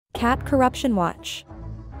Cat Corruption Watch.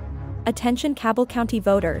 Attention Cabell County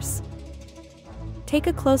voters. Take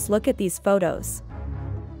a close look at these photos.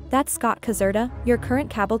 That's Scott Caserta, your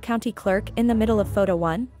current Cabell County Clerk, in the middle of photo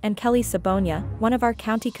 1, and Kelli Sobonya, one of our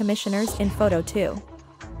county commissioners, in photo 2.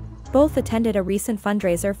 Both attended a recent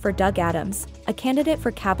fundraiser for Doug Adams, a candidate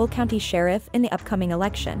for Cabell County Sheriff in the upcoming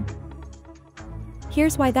election.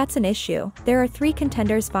 Here's why that's an issue. There are 3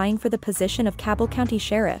 contenders vying for the position of Cabell County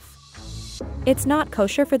Sheriff. It's not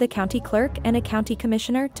kosher for the county clerk and a county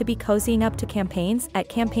commissioner to be cozying up to campaigns at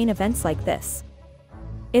campaign events like this.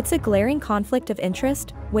 It's a glaring conflict of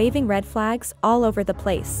interest, waving red flags all over the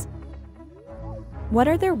place. What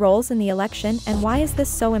are their roles in the election and why is this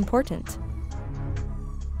so important?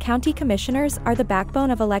 County commissioners are the backbone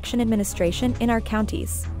of election administration in our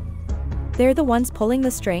counties. They're the ones pulling the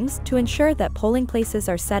strings to ensure that polling places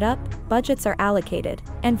are set up, budgets are allocated,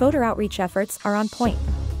 and voter outreach efforts are on point.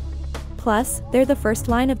 Plus, they're the first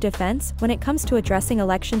line of defense when it comes to addressing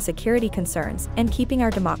election security concerns and keeping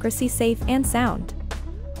our democracy safe and sound.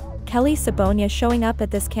 Kelli Sobonya showing up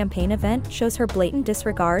at this campaign event shows her blatant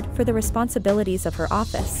disregard for the responsibilities of her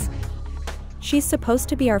office. She's supposed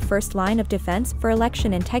to be our first line of defense for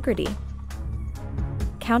election integrity.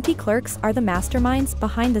 County clerks are the masterminds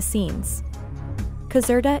behind the scenes.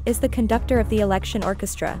 Caserta is the conductor of the election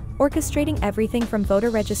orchestra, orchestrating everything from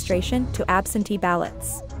voter registration to absentee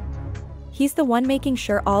ballots. He's the one making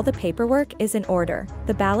sure all the paperwork is in order,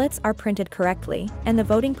 the ballots are printed correctly, and the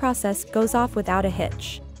voting process goes off without a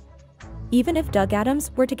hitch. Even if Doug Adams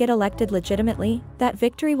were to get elected legitimately, that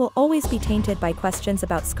victory will always be tainted by questions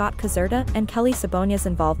about Scott Caserta and Kelli Sobonya's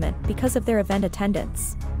involvement because of their event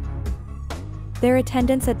attendance. Their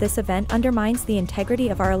attendance at this event undermines the integrity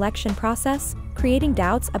of our election process, creating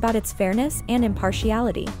doubts about its fairness and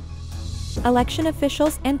impartiality. Election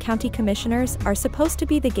officials and county commissioners are supposed to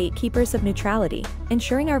be the gatekeepers of neutrality,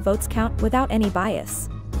 ensuring our votes count without any bias.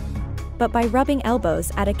 But by rubbing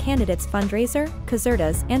elbows at a candidate's fundraiser,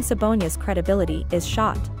 Caserta's and Sobonya's credibility is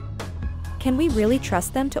shot. Can we really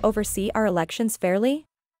trust them to oversee our elections fairly?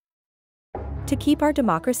 To keep our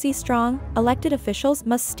democracy strong, elected officials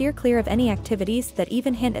must steer clear of any activities that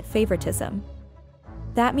even hint at favoritism.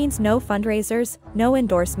 That means no fundraisers, no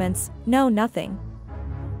endorsements, no nothing.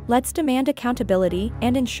 Let's demand accountability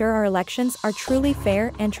and ensure our elections are truly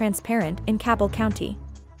fair and transparent in Cabell County.